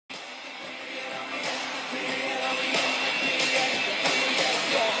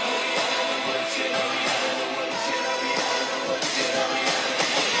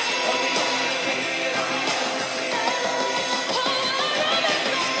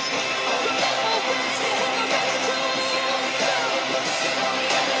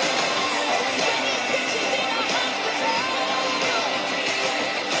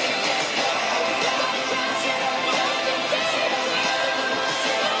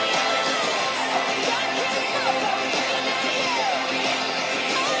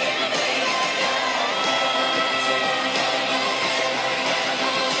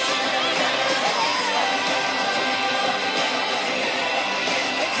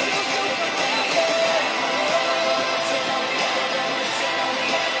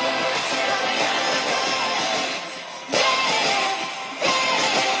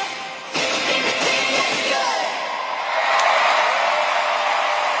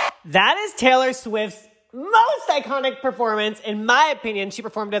That is Taylor Swift's most iconic performance, in my opinion. She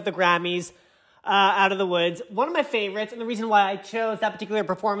performed at the Grammys, Out of the Woods. One of my favorites, and the reason why I chose that particular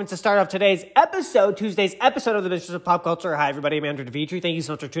performance to start off today's episode, Tuesday's episode of the Mistress of Pop Culture. Hi, everybody. I'm Andrew DeVitri. Thank you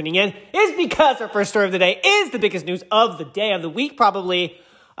so much for tuning in. Is because our first story of the day is the biggest news of the day, of the week, probably,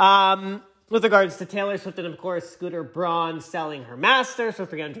 with regards to Taylor Swift and, of course, Scooter Braun selling her master for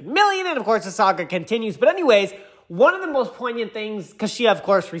 $300 million. And, of course, the saga continues. But anyways, one of the most poignant things, because she, of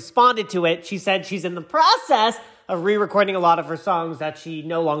course, responded to it, she said she's in the process of re-recording a lot of her songs that she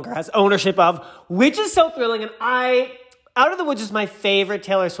no longer has ownership of, which is so thrilling. And Out of the Woods is my favorite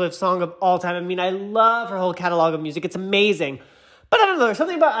Taylor Swift song of all time. I mean, I love her whole catalog of music. It's amazing. But I don't know, there's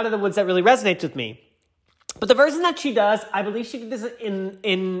something about Out of the Woods that really resonates with me. But the version that she does, I believe she did this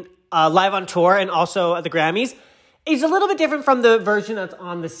in live on tour and also at the Grammys, is a little bit different from the version that's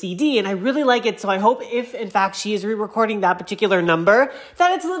on the CD, and I really like it. So I hope if, in fact, she is re-recording that particular number,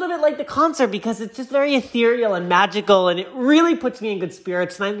 that it's a little bit like the concert, because it's just very ethereal and magical, and it really puts me in good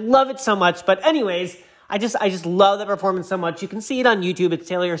spirits, and I love it so much. But anyways, I just love that performance so much. You can see it on YouTube. It's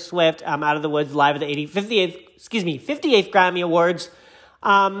Taylor Swift, Out of the Woods, live at the 58th Grammy Awards,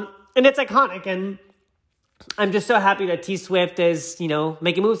 and it's iconic, and I'm just so happy that T-Swift is,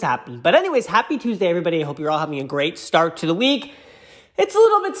 making moves happen. But anyways, happy Tuesday, everybody. I hope you're all having a great start to the week. It's a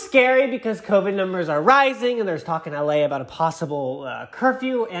little bit scary because COVID numbers are rising, and there's talk in LA about a possible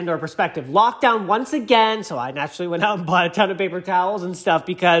curfew and or prospective lockdown once again. So I naturally went out and bought a ton of paper towels and stuff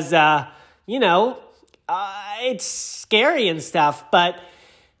because, it's scary and stuff. But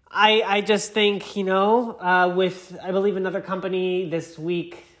I just think, with, I believe, another company this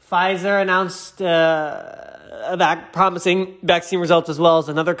week, Pfizer announced promising vaccine results, as well as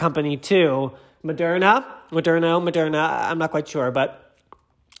another company too, Moderna. I'm not quite sure, but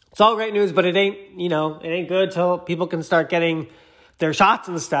it's all great news. But it ain't good till people can start getting their shots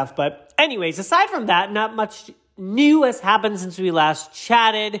and stuff. But anyways, aside from that, not much new has happened since we last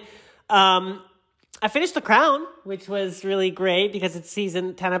chatted. I finished The Crown, which was really great because it's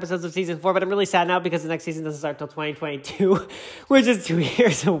 10 episodes of season 4, but I'm really sad now because the next season doesn't start till 2022, which is 2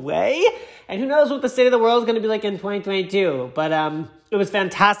 years away. And who knows what the state of the world is going to be like in 2022. But it was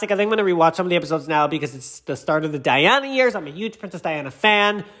fantastic. I think I'm going to rewatch some of the episodes now because it's the start of the Diana years. I'm a huge Princess Diana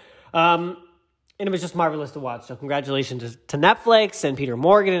fan. And it was just marvelous to watch. So congratulations to Netflix and Peter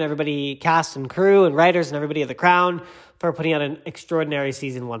Morgan and everybody, cast and crew and writers and everybody at The Crown, for putting out an extraordinary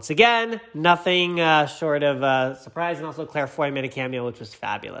season once again. Nothing short of surprise. And also Claire Foy made a cameo, which was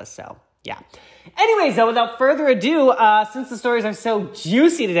fabulous. So, yeah. Anyways, though, without further ado, since the stories are so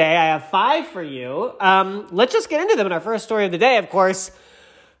juicy today, I have 5 for you. Let's just get into them. And our first story of the day, of course,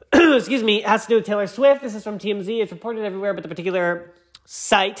 has to do with Taylor Swift. This is from TMZ. It's reported everywhere, but the particular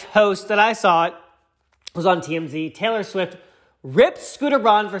site host that I saw it was on TMZ. Taylor Swift ripped Scooter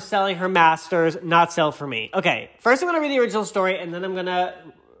Braun for selling her masters, not sell for me. Okay, first I'm going to read the original story, and then I'm going to,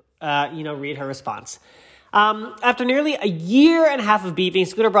 read her response. After nearly a year and a half of beefing,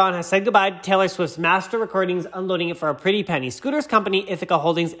 Scooter Braun has said goodbye to Taylor Swift's master recordings, unloading it for a pretty penny. Scooter's company, Ithaca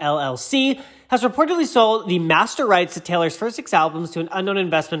Holdings LLC, has reportedly sold the master rights to Taylor's first 6 albums to an unknown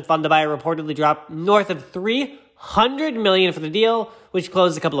investment fund. The buyer reportedly dropped north of $300 million for the deal, which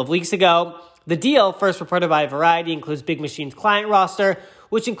closed a couple of weeks ago. The deal, first reported by Variety, includes Big Machine's client roster,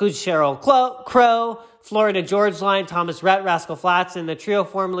 which includes Sheryl Crow, Florida Georgia Line, Thomas Rhett, Rascal Flatts, and the trio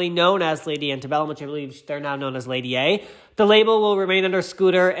formerly known as Lady Antebellum, which I believe they're now known as Lady A. The label will remain under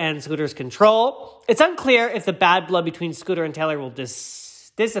Scooter and Scooter's control. It's unclear if the bad blood between Scooter and Taylor will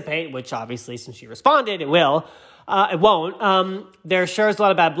dissipate, which obviously, since she responded, it will. It won't. There sure is a lot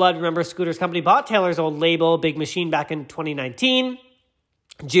of bad blood. Remember, Scooter's company bought Taylor's old label, Big Machine, back in 2019.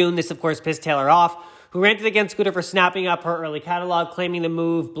 June, this of course pissed Taylor off, who ranted against Scooter for snapping up her early catalog, claiming the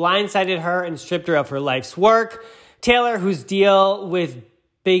move blindsided her and stripped her of her life's work. Taylor, whose deal with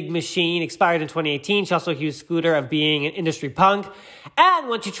Big Machine expired in 2018, she also accused Scooter of being an industry punk. And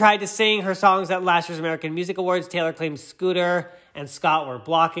when she tried to sing her songs at last year's American Music Awards, Taylor claimed Scooter and Scott were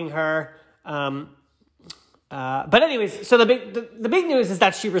blocking her. But anyways, so the big news is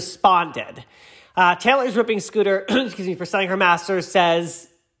that she responded. Taylor's ripping Scooter, for selling her masters, says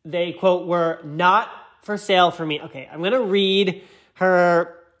they, quote, were not for sale for me. Okay, I'm going to read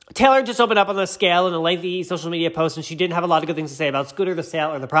her. Taylor just opened up on the scale in a lengthy social media post, and she didn't have a lot of good things to say about Scooter, the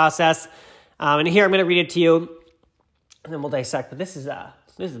sale, or the process. And here I'm going to read it to you, and then we'll dissect. But this is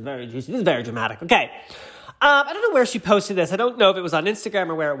very juicy. This is very dramatic. Okay. I don't know where she posted this. I don't know if it was on Instagram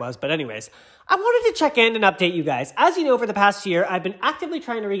or where it was, but anyways, I wanted to check in and update you guys. As you know, for the past year, I've been actively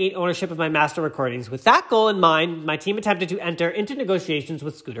trying to regain ownership of my master recordings. With that goal in mind, my team attempted to enter into negotiations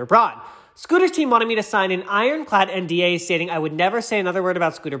with Scooter Braun. Scooter's team wanted me to sign an ironclad NDA stating I would never say another word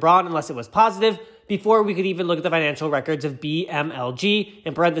about Scooter Braun unless it was positive before we could even look at the financial records of BMLG,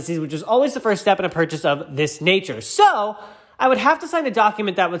 in parentheses, which is always the first step in a purchase of this nature. So I would have to sign a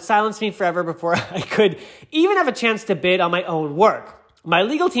document that would silence me forever before I could even have a chance to bid on my own work. My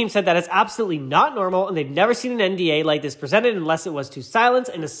legal team said that it's absolutely not normal and they've never seen an NDA like this presented unless it was to silence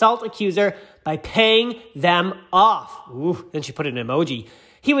an assault accuser by paying them off. Ooh, then she put an emoji.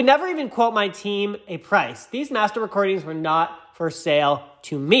 He would never even quote my team a price. These master recordings were not for sale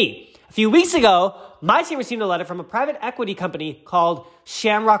to me. A few weeks ago, my team received a letter from a private equity company called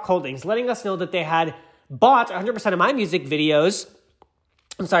Shamrock Holdings, letting us know that they had bought 100% of my music videos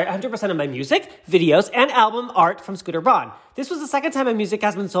 100% of my music, videos, and album art from Scooter Braun. This was the second time my music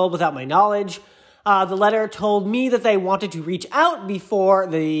has been sold without my knowledge. The letter told me that they wanted to reach out before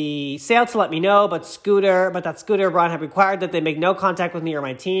the sale to let me know, but that Scooter Braun had required that they make no contact with me or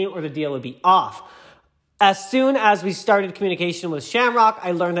my team or the deal would be off. As soon as we started communication with Shamrock,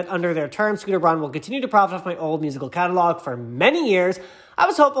 I learned that under their terms, Scooter Braun will continue to profit off my old musical catalog for many years. I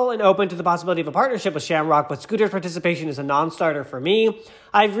was hopeful and open to the possibility of a partnership with Shamrock, but Scooter's participation is a non-starter for me.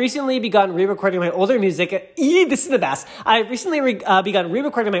 I've recently begun re-recording my older music. This is the best. I've recently begun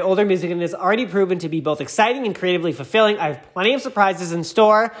re-recording my older music and it has already proven to be both exciting and creatively fulfilling. I have plenty of surprises in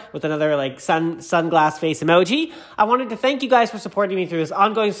store with another sunglass face emoji. I wanted to thank you guys for supporting me through this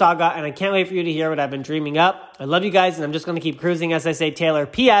ongoing saga and I can't wait for you to hear what I've been dreaming up. I love you guys and I'm just going to keep cruising as I say, Taylor.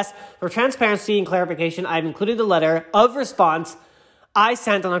 P.S. For transparency and clarification, I've included the letter of response I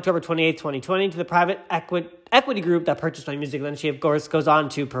sent on October 28th, 2020 to the private equity group that purchased my music. Then she, of course, goes on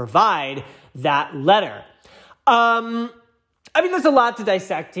to provide that letter. There's a lot to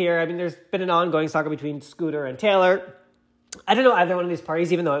dissect here. There's been an ongoing saga between Scooter and Taylor. I don't know either one of these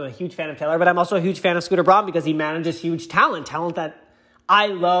parties, even though I'm a huge fan of Taylor, but I'm also a huge fan of Scooter Braun because he manages huge talent that I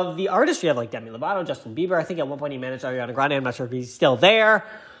love the artistry of, like Demi Lovato, Justin Bieber. I think at one point he managed Ariana Grande. I'm not sure if he's still there,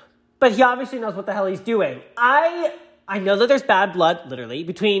 but he obviously knows what the hell he's doing. I know that there's bad blood, literally,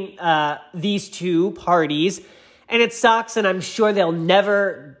 between these two parties, and it sucks, and I'm sure they'll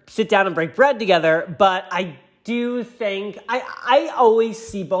never sit down and break bread together, but I do think, I always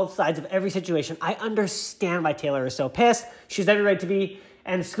see both sides of every situation. I understand why Taylor is so pissed. She's every right to be,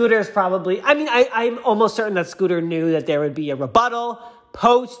 and Scooter's probably, I'm almost certain that Scooter knew that there would be a rebuttal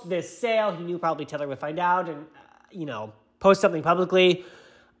post this sale. He knew probably Taylor would find out and, post something publicly,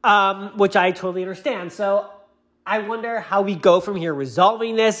 which I totally understand. So I wonder how we go from here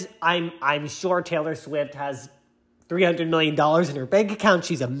resolving this. I'm sure Taylor Swift has $300 million in her bank account.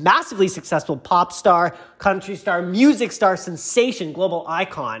 She's a massively successful pop star, country star, music star, sensation, global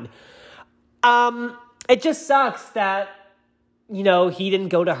icon. It just sucks that, he didn't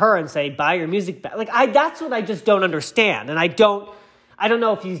go to her and say, buy your music back. That's what I just don't understand. And I don't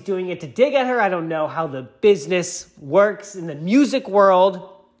know if he's doing it to dig at her. I don't know how the business works in the music world.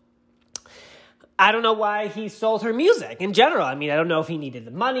 I don't know why he sold her music in general. I don't know if he needed the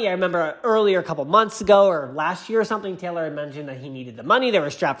money. I remember earlier, a couple months ago or last year or something, Taylor had mentioned that he needed the money. They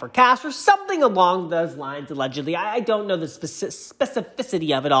were strapped for cash or something along those lines, allegedly. I don't know the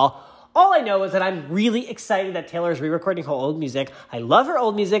specificity of it all. All I know is that I'm really excited that Taylor is re-recording her old music. I love her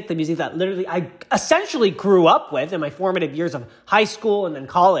old music, the music that literally I essentially grew up with in my formative years of high school and then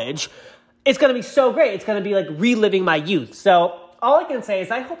college. It's going to be so great. It's going to be like reliving my youth. So all I can say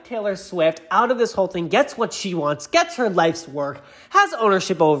is I hope Taylor Swift, out of this whole thing, gets what she wants, gets her life's work, has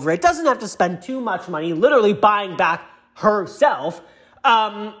ownership over it, doesn't have to spend too much money literally buying back herself.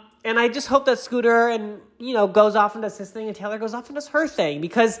 And I just hope that Scooter goes off and does his thing and Taylor goes off and does her thing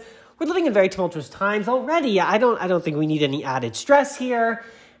because we're living in very tumultuous times already. I don't think we need any added stress here.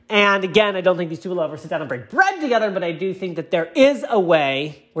 And again, I don't think these two will ever sit down and break bread together, but I do think that there is a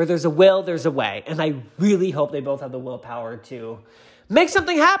way. Where there's a will, there's a way. And I really hope they both have the willpower to make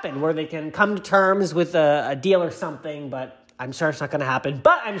something happen where they can come to terms with a deal or something, but I'm sure it's not going to happen.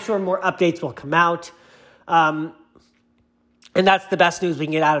 But I'm sure more updates will come out. And that's the best news we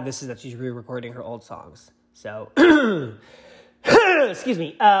can get out of this is that she's re-recording her old songs. So, excuse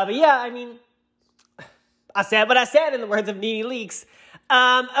me. But yeah, I said what I said in the words of Nene Leakes.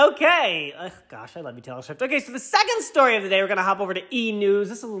 Okay. Gosh, I love you, Taylor Swift. Okay, so the second story of the day, we're going to hop over to E-News.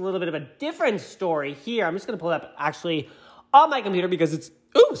 This is a little bit of a different story here. I'm just going to pull it up actually on my computer because it's,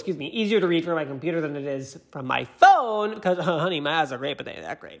 easier to read from my computer than it is from my phone because, honey, my eyes are great, but they ain't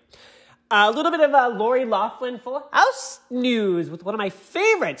that great. A little bit of Lori Loughlin Full House news with one of my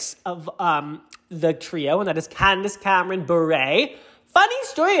favorites of the trio, and that is Candace Cameron Bure. Funny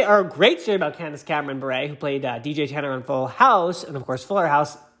story, or a great story about Candace Cameron Bure, who played DJ Tanner on Full House, and of course Fuller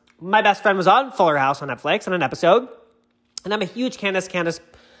House. My best friend was on Fuller House on Netflix on an episode, and I'm a huge Candace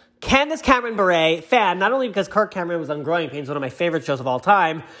Candace Cameron Bure fan, not only because Kirk Cameron was on Growing Pains, one of my favorite shows of all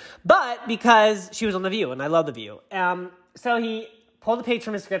time, but because she was on The View, and I love The View. So he pulled a page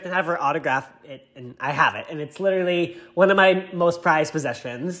from his script and had her autograph it, and I have it. And it's literally one of my most prized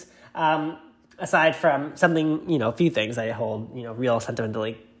possessions, aside from something, a few things I hold, real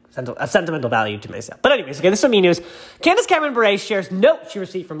sentimental value to myself. But anyways, okay, this is some me news. Candace Cameron Bure shares note she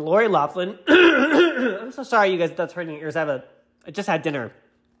received from Lori Loughlin. I'm so sorry, you guys, that's hurting your ears. I just had dinner.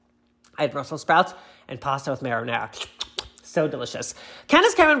 I had Brussels sprouts and pasta with marinara. So delicious.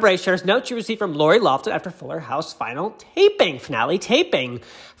 Candace Cameron Bure shares note she received from Lori Loughlin after Fuller House finale taping.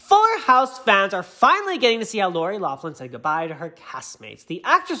 Fuller House fans are finally getting to see how Lori Loughlin said goodbye to her castmates. The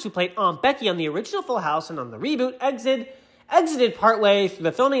actress who played Aunt Becky on the original Full House and on the reboot exited partway through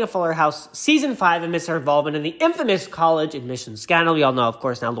the filming of Fuller House Season 5 amidst her involvement in the infamous college admissions scandal. We all know, of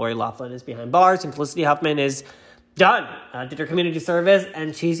course, now Lori Loughlin is behind bars and Felicity Huffman is done. Did her community service,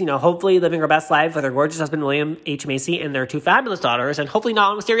 and she's, hopefully living her best life with her gorgeous husband, William H. Macy, and their two fabulous daughters, and hopefully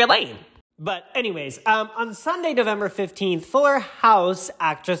not on Wisteria Lane. But anyways, on Sunday, November 15th, Fuller House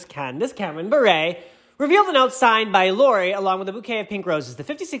actress Candace Cameron Bure revealed a note signed by Lori along with a bouquet of pink roses. The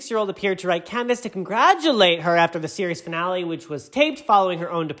 56-year-old appeared to write Candace to congratulate her after the series finale, which was taped following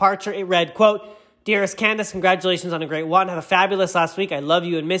her own departure. It read, quote, "Dearest Candace, congratulations on a great one. Have a fabulous last week. I love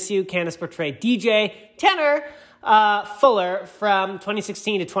you and miss you." Candace portrayed DJ Tanner Fuller from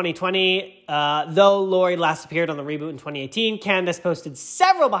 2016 to 2020. Though Lori last appeared on the reboot in 2018, Candace posted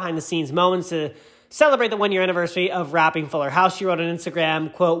several behind-the-scenes moments to celebrate the one-year anniversary of wrapping Fuller House. She wrote on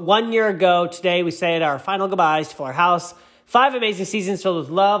Instagram, quote, "1 year ago today, we said our final goodbyes to Fuller House. 5 amazing seasons filled with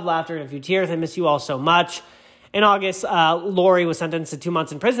love, laughter, and a few tears. I miss you all so much." In August, Lori was sentenced to 2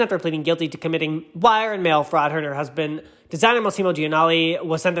 months in prison after pleading guilty to committing wire and mail fraud. Her and her husband, designer Massimo Giannelli,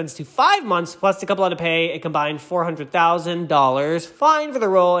 was sentenced to 5 months, plus the couple had to pay a combined $400,000 fine for the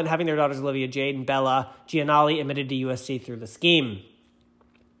role, and having their daughters Olivia Jade and Bella Giannelli admitted to USC through the scheme.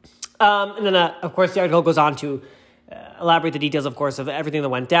 And then, of course, the article goes on to elaborate the details, of course, of everything that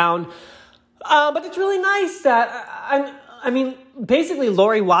went down. But it's really nice that, basically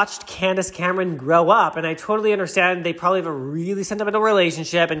Lori watched Candace Cameron grow up, and I totally understand they probably have a really sentimental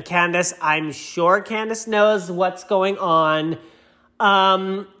relationship, and Candace, I'm sure Candace knows what's going on.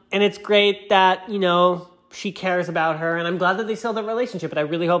 And it's great that, she cares about her, and I'm glad that they still have a relationship, but I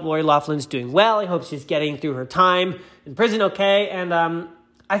really hope Lori Loughlin's doing well. I hope she's getting through her time in prison okay, and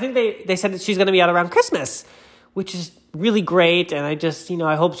I think they said that she's going to be out around Christmas, which is really great, and I just,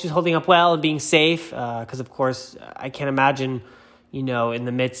 I hope she's holding up well and being safe, because, of course, I can't imagine, in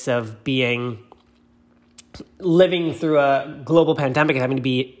the midst of living through a global pandemic and having to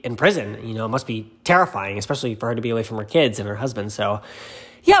be in prison, it must be terrifying, especially for her to be away from her kids and her husband, so,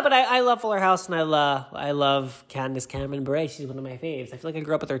 yeah, but I love Fuller House, and I love Candace Cameron Bure. She's one of my faves. I feel like I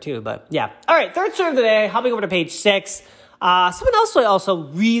grew up with her, too, but, yeah. All right, third story of the day, hopping over to page 6. Someone else I also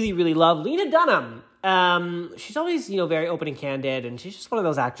really, really love, Lena Dunham. She's always, very open and candid, and she's just one of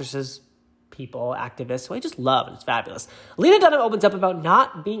those activists who I just love, and it's fabulous. Lena Dunham opens up about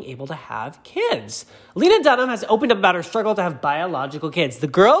not being able to have kids. Lena Dunham has opened up about her struggle to have biological kids. The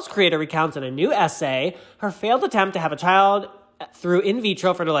Girls creator recounts in a new essay her failed attempt to have a child through in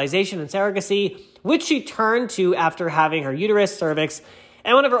vitro fertilization and surrogacy, which she turned to after having her uterus, cervix,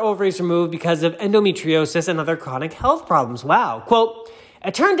 and one of her ovaries removed because of endometriosis and other chronic health problems. Wow. Quote,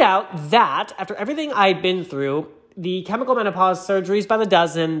 "It turned out that after everything I'd been through, the chemical menopause surgeries by the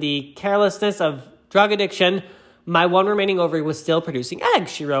dozen, the carelessness of drug addiction, my one remaining ovary was still producing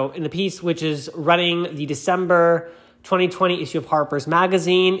eggs," she wrote in the piece, which is running the December 2020 issue of Harper's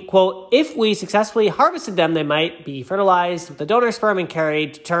Magazine. Quote, "If we successfully harvested them, they might be fertilized with the donor sperm and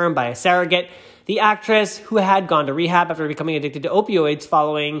carried to term by a surrogate." The actress, who had gone to rehab after becoming addicted to opioids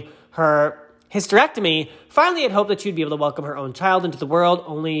following her hysterectomy, finally had hoped that she'd be able to welcome her own child into the world,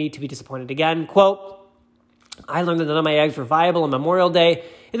 only to be disappointed again. Quote, "I learned that none of my eggs were viable on Memorial Day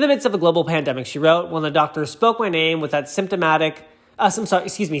in the midst of a global pandemic," she wrote. "When the doctor spoke my name with that sympathetic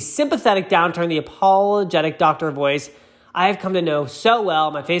downturn, the apologetic doctor voice I have come to know so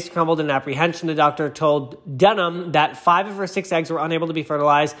well, my face crumbled in apprehension. The doctor told Dunham that 5 of her 6 eggs were unable to be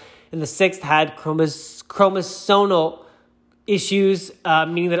fertilized, and the 6th had chromosomal issues,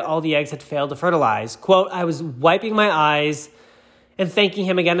 meaning that all the eggs had failed to fertilize. Quote, "I was wiping my eyes and thanking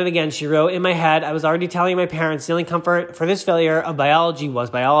him again and again," she wrote. "In my head, I was already telling my parents the only comfort for this failure of biology was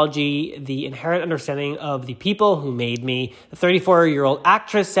biology, the inherent understanding of the people who made me." The 34-year-old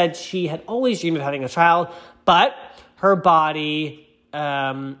actress said she had always dreamed of having a child, but her body,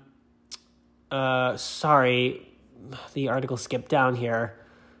 the article skipped down here.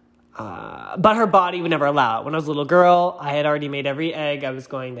 but her body would never allow it. When I was a little girl, I had already made every egg I was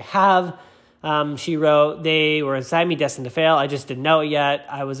going to have. She wrote, they were inside me destined to fail. I just didn't know it yet.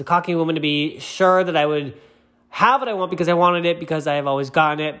 I was a cocky woman to be sure that I would have what I want because I wanted it, because I have always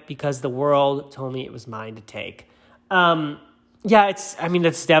gotten it, because the world told me it was mine to take.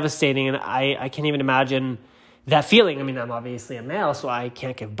 That's devastating, and I can't even imagine that feeling. I mean, I'm obviously a male, so I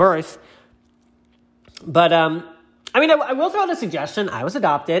can't give birth. But, I will throw out a suggestion. I was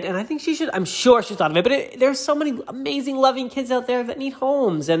adopted, and I think I'm sure she's thought of it, but there's so many amazing, loving kids out there that need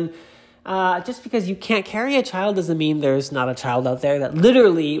homes, and just because you can't carry a child doesn't mean there's not a child out there that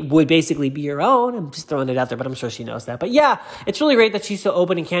literally would basically be your own. I'm just throwing it out there, but I'm sure she knows that. But yeah, it's really great that she's so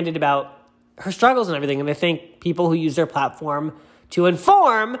open and candid about her struggles and everything, and I think people who use their platform to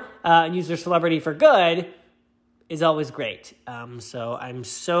inform and use their celebrity for good is always great. So I'm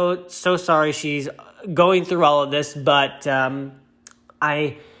so sorry she's going through all of this, but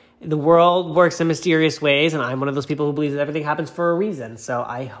the world works in mysterious ways, and I'm one of those people who believes that everything happens for a reason. So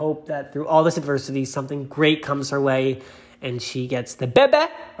I hope that through all this adversity, something great comes her way, and she gets the bebe,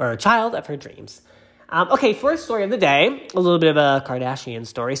 or a child, of her dreams. First story of the day, a little bit of a Kardashian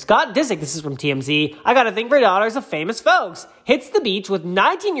story. Scott Disick, this is from TMZ. I got a thing for daughters of famous folks. Hits the beach with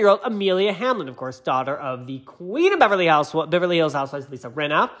 19-year-old Amelia Hamlin, of course, daughter of the Queen of Beverly Hills Housewives, Lisa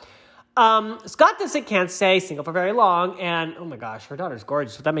Rinna. Scott Disick can't stay single for very long, and oh my gosh, her daughter's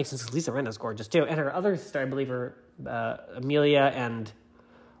gorgeous, but that makes sense because Lisa Rinna's gorgeous too. And her other sister, I believe, are Amelia and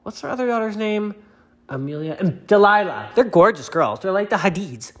what's her other daughter's name? Amelia and Delilah. They're gorgeous girls. They're like the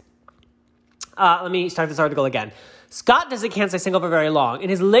Hadids. Let me start this article again. Scott Disick can't stay single for very long. In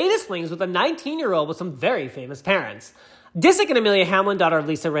his latest flings with a 19-year-old with some very famous parents. Disick and Amelia Hamlin, daughter of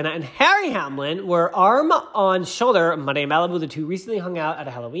Lisa Rinna and Harry Hamlin, were arm on shoulder Monday in Malibu. The two recently hung out at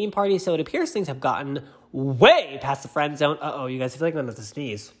a Halloween party, so it appears things have gotten way past the friend zone. Uh-oh, you guys, I feel like I'm going to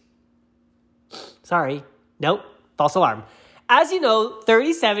sneeze. Sorry. Nope. False alarm. As you know,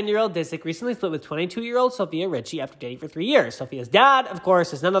 37-year-old Disick recently split with 22-year-old Sophia Richie after dating for 3 years. Sophia's dad, of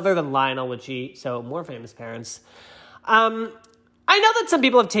course, is none other than Lionel Richie, so more famous parents. I know that some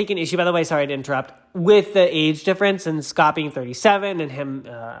people have taken issue, by the way, sorry to interrupt, with the age difference and Scott being 37 and him,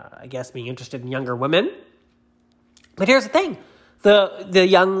 being interested in younger women. But here's the thing. The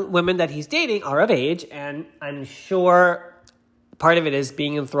young women that he's dating are of age, and I'm sure part of it is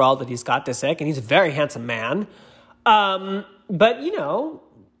being enthralled that he's Scott Disick, and he's a very handsome man. But,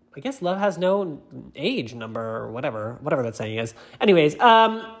 I guess love has no age number or whatever that saying is. Anyways,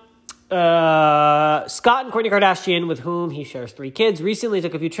 Scott and Kourtney Kardashian, with whom he shares 3 kids, recently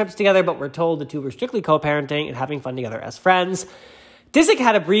took a few trips together, but we're told the two were strictly co-parenting and having fun together as friends. Disick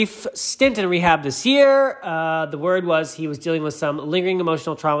had a brief stint in rehab this year. The word was he was dealing with some lingering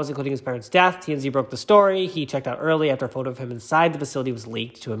emotional traumas, including his parents' death. TMZ broke the story. He checked out early after a photo of him inside the facility was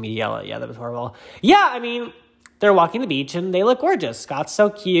leaked to a media outlet. Yeah, that was horrible. Yeah, they're walking the beach, and they look gorgeous. Scott's so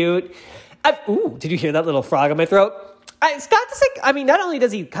cute. Did you hear that little frog in my throat? Scott Disick, not only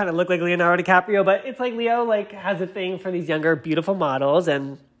does he kind of look like Leonardo DiCaprio, but it's like Leo has a thing for these younger, beautiful models,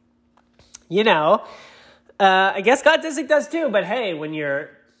 and, I guess Scott Disick does too. But hey, when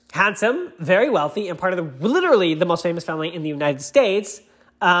you're handsome, very wealthy, and part of literally the most famous family in the United States,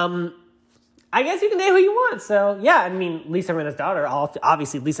 I guess you can date who you want. So, yeah, Lisa Rinna's daughter,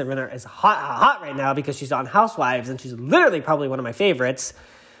 obviously Lisa Rinna is hot right now because she's on Housewives, and she's literally probably one of my favorites.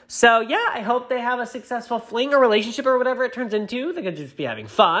 So, yeah, I hope they have a successful fling or relationship or whatever it turns into. They could just be having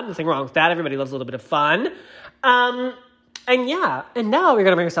fun. Nothing wrong with that. Everybody loves a little bit of fun. And now we're going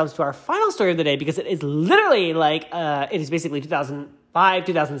to bring ourselves to our final story of the day, because it is literally it is basically 2005,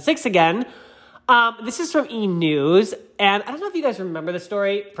 2006 again. This is from E! News, and I don't know if you guys remember the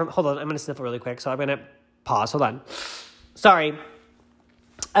story hold on, I'm going to sniffle really quick, so I'm going to pause, hold on. Sorry,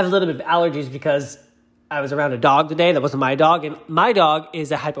 I have a little bit of allergies because I was around a dog today that wasn't my dog, and my dog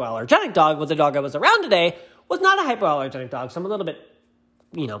is a hypoallergenic dog, but the dog I was around today was not a hypoallergenic dog, so I'm a little bit,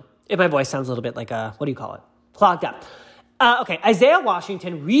 if my voice sounds a little bit like clogged up. Isaiah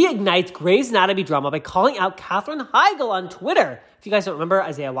Washington reignites Grey's Anatomy drama by calling out Katherine Heigl on Twitter. If you guys don't remember,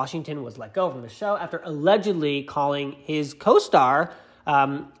 Isaiah Washington was let go from the show after allegedly calling his co-star,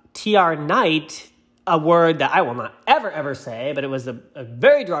 TR Knight, a word that I will not ever say, but it was a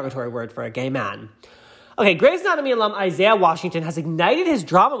very derogatory word for a gay man. Grey's Anatomy alum Isaiah Washington has ignited his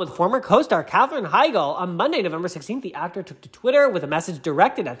drama with former co-star Katherine Heigl. On Monday, November 16th, the actor took to Twitter with a message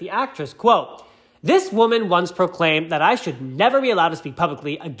directed at the actress, quote, "This woman once proclaimed that I should never be allowed to speak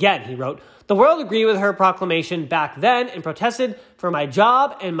publicly again," he wrote. "The world agreed with her proclamation back then and protested for my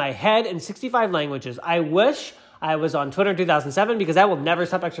job and my head in 65 languages. I wish I was on Twitter in 2007 because I will never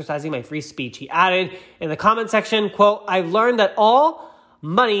stop exercising my free speech," he added in the comment section, quote, "I've learned that all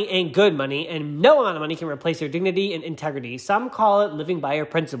Money ain't good money, and no amount of money can replace your dignity and integrity. Some call it living by your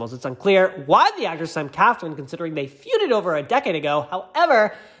principles. It's unclear why the actress signed Catherine, considering they feuded over a decade ago.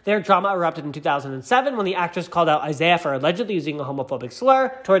 However, their drama erupted in 2007 when the actress called out Isaiah for allegedly using a homophobic slur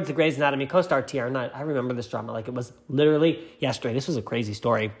towards the Grey's Anatomy co-star Tiara Knight. I remember this drama like it was literally yesterday. This was a crazy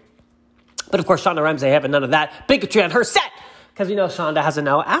story. But of course, Shonda Rhimes, having none of that bigotry on her set. Because we know Shonda has a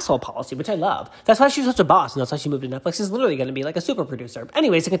no asshole policy, which I love. That's why she's such a boss, and that's why she moved to Netflix. She's literally going to be like a super producer.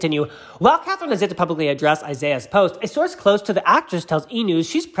 Anyways, to continue, while Catherine has yet to publicly address Isaiah's post, a source close to the actress tells E! News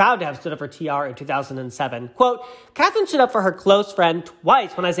she's proud to have stood up for TR in 2007. Quote, Catherine stood up for her close friend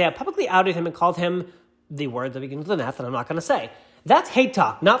twice when Isaiah publicly outed him and called him the word that begins with an F that I'm not going to say. That's hate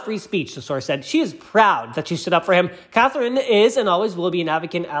talk, not free speech, the source said. She is proud that she stood up for him. Catherine is and always will be an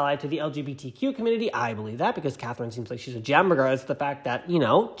advocate and ally to the LGBTQ community. I believe that because Catherine seems like she's a gem, regardless of the fact that,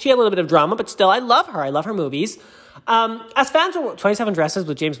 she had a little bit of drama, but still, I love her. I love her movies. As fans will, 27 Dresses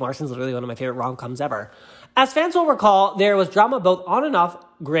with James Marsden is literally one of my favorite rom-coms ever. As fans will recall, there was drama both on and off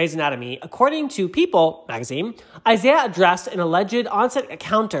Grey's Anatomy. According to People magazine, Isaiah addressed an alleged on-set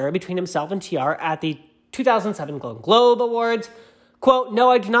encounter between himself and TR at the 2007 Golden Globe Awards. Quote, no,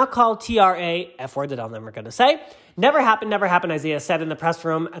 I do not call TRA, F word that I'm never going to say. Never happened, Isaiah said in the press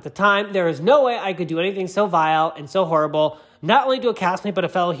room at the time. There is no way I could do anything so vile and so horrible, not only to a castmate, but a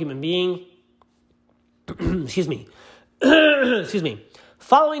fellow human being. Excuse me. Excuse me.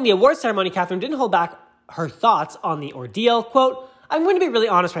 Following the awards ceremony, Catherine didn't hold back her thoughts on the ordeal. Quote, I'm going to be really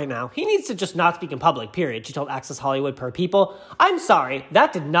honest right now. He needs to just not speak in public, period, she told Access Hollywood per People. I'm sorry,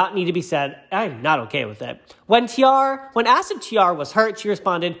 that did not need to be said. I'm not okay with it. When asked if TR was hurt, she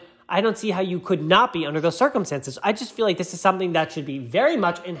responded, I don't see how you could not be under those circumstances. I just feel like this is something that should be very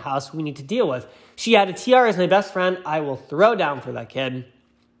much in-house we need to deal with. She added, TR is my best friend. I will throw down for that kid.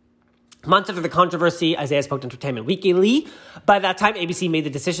 Months after the controversy, Isaiah spoke to Entertainment Weekly. By that time, ABC made the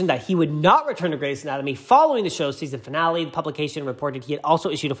decision that he would not return to Grey's Anatomy following the show's season finale. The publication reported he had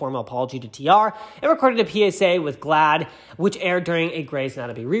also issued a formal apology to TR and recorded a PSA with GLAAD, which aired during a Grey's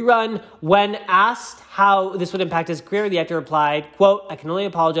Anatomy rerun. When asked how this would impact his career, the actor replied, quote, I can only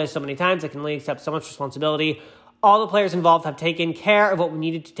apologize so many times. I can only accept so much responsibility. All the players involved have taken care of what we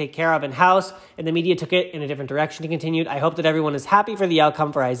needed to take care of in-house, and the media took it in a different direction. He continued, I hope that everyone is happy for the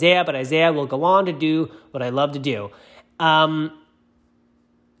outcome for Isaiah, but Isaiah will go on to do what I love to do. Yeah,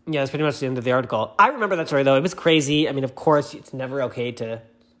 that's pretty much the end of the article. I remember that story, though. It was crazy. I mean, of course, it's never okay to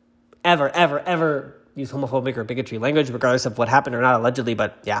ever use homophobic or bigotry language, regardless of what happened or not, allegedly,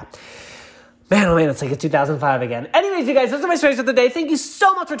 but yeah. Man, oh man, it's like it's 2005 again. Anyways, you guys, those are my stories of the day. Thank you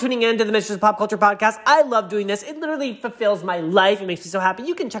so much for tuning in to the Mistress of Pop Culture Podcast. I love doing this. It literally fulfills my life. It makes me so happy.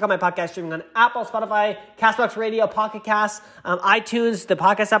 You can check out my podcast streaming on Apple, Spotify, CastBox Radio, Pocket Cast, iTunes, the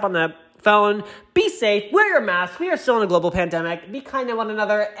podcast app on the phone. Be safe. Wear your mask. We are still in a global pandemic. Be kind to one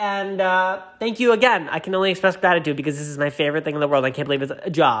another. And thank you again. I can only express gratitude because this is my favorite thing in the world. I can't believe it's a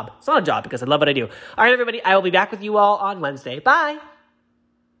job. It's not a job because I love what I do. All right, everybody. I will be back with you all on Wednesday. Bye.